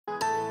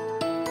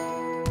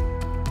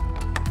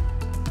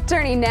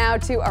Turning now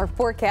to our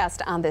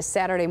forecast on this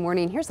Saturday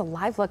morning. Here's a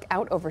live look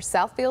out over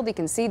Southfield. You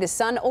can see the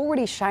sun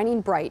already shining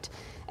bright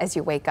as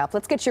you wake up.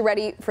 Let's get you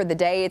ready for the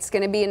day. It's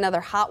going to be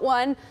another hot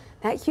one.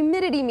 That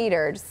humidity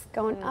meter is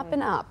going up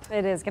and up.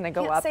 It is going to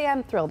go up. Can't say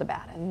I'm thrilled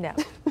about it. No.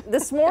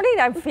 This morning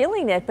I'm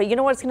feeling it, but you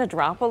know what? It's going to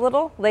drop a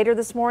little later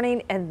this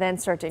morning and then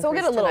start to increase. So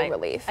we'll get a little tonight.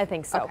 relief. I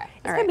think so. Okay.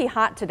 It's going to be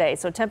hot today,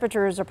 so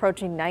temperatures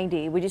approaching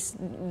 90.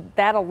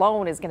 That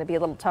alone is going to be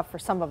a little tough for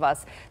some of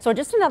us. So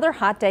just another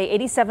hot day.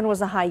 87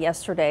 was a high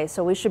yesterday,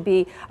 so we should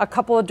be a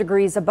couple of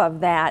degrees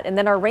above that. And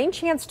then our rain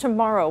chance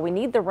tomorrow. We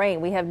need the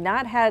rain. We have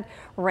not had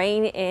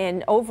rain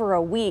in over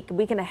a week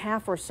and a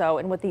half or so,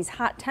 and with these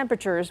hot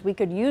temperatures, we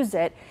could use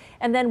it.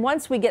 And then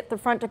once we get the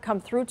front to come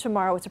through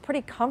tomorrow, it's a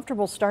pretty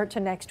comfortable start to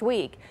next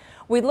week.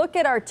 We look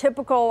at our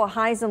typical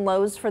highs and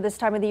lows for this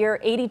time of the year.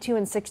 82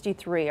 and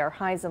 63 are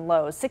highs and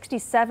lows.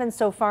 67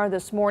 so far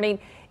this morning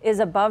is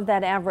above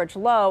that average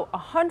low.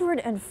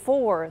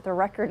 104 the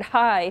record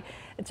high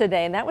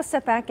today, and that was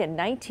set back in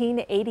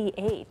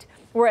 1988.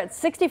 We're at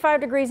 65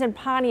 degrees in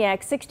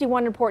Pontiac,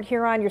 61 in Port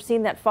Huron. You're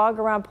seeing that fog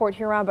around Port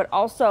Huron, but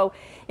also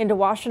into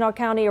Washtenaw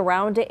County,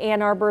 around to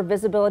Ann Arbor,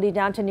 visibility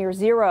down to near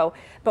zero.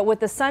 But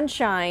with the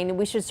sunshine,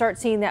 we should start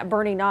seeing that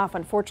burning off.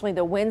 Unfortunately,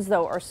 the winds,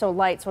 though, are so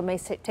light, so it may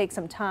take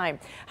some time.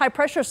 High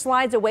pressure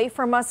slides away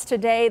from us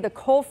today. The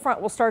cold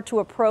front will start to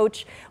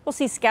approach. We'll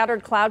see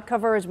scattered cloud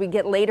cover as we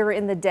get later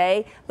in the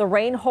day. The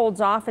rain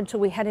holds off until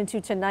we head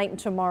into tonight and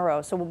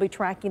tomorrow, so we'll be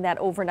tracking that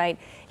overnight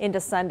into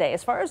Sunday.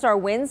 As far as our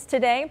winds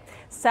today,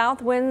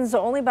 south winds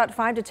only about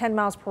 5 to 10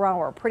 miles per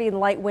hour. Pretty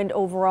light wind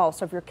overall.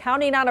 So if you're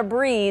counting on a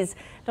breeze,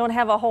 don't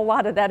have a whole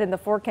lot of that in the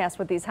forecast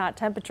with these hot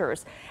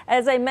temperatures.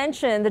 As I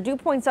mentioned, the dew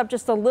point's up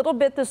just a little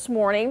bit this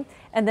morning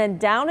and then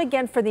down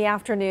again for the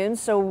afternoon.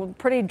 So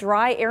pretty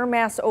dry air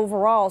mass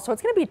overall. So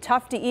it's going to be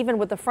tough to even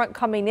with the front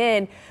coming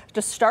in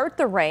to start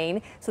the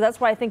rain. So that's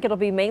why I think it'll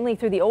be mainly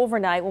through the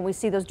overnight when we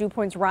see those dew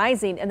points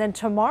rising. And then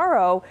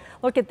tomorrow,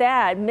 look at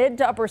that, mid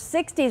to upper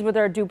 60s with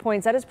our dew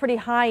points. That is pretty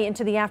high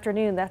into the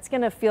afternoon. That's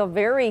going to feel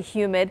very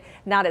humid,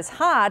 not as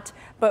hot,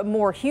 but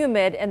more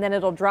humid, and then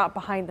it'll drop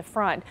behind the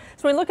front.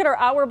 So when we look at our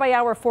hour by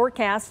hour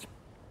forecast,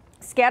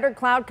 scattered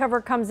cloud cover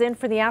comes in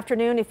for the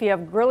afternoon. If you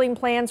have grilling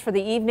plans for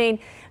the evening,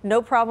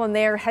 no problem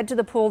there. Head to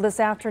the pool this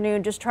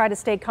afternoon. Just try to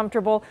stay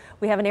comfortable.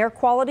 We have an air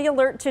quality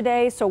alert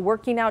today, so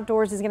working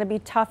outdoors is going to be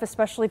tough,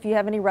 especially if you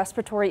have any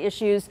respiratory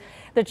issues.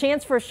 The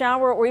chance for a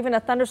shower or even a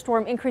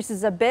thunderstorm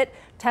increases a bit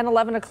 10,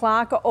 11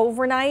 o'clock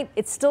overnight.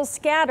 It's still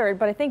scattered,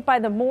 but I think by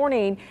the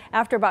morning,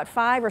 after about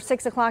 5 or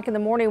 6 o'clock in the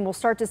morning, we'll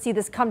start to see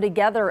this come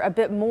together a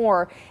bit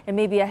more and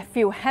maybe a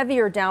few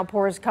heavier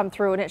downpours come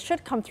through, and it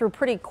should come through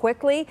pretty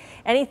quickly.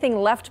 Anything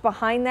left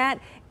behind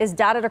that is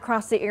dotted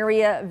across the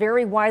area,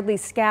 very widely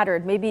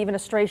scattered, maybe even a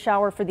stray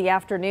shower for the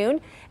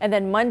afternoon. And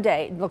then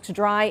Monday looks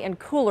dry and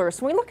cooler.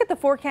 So when we look at the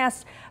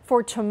forecast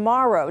for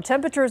tomorrow,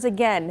 temperatures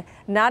again,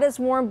 not as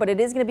warm, but it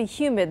is going to be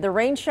humid. The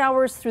rain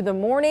showers through the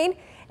morning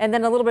and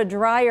then a little bit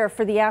drier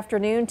for the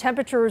afternoon.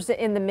 Temperatures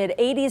in the mid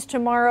 80s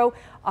tomorrow,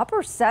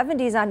 upper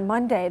 70s on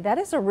Monday. That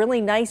is a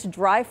really nice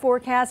dry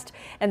forecast.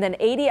 And then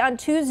 80 on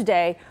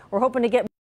Tuesday. We're hoping to get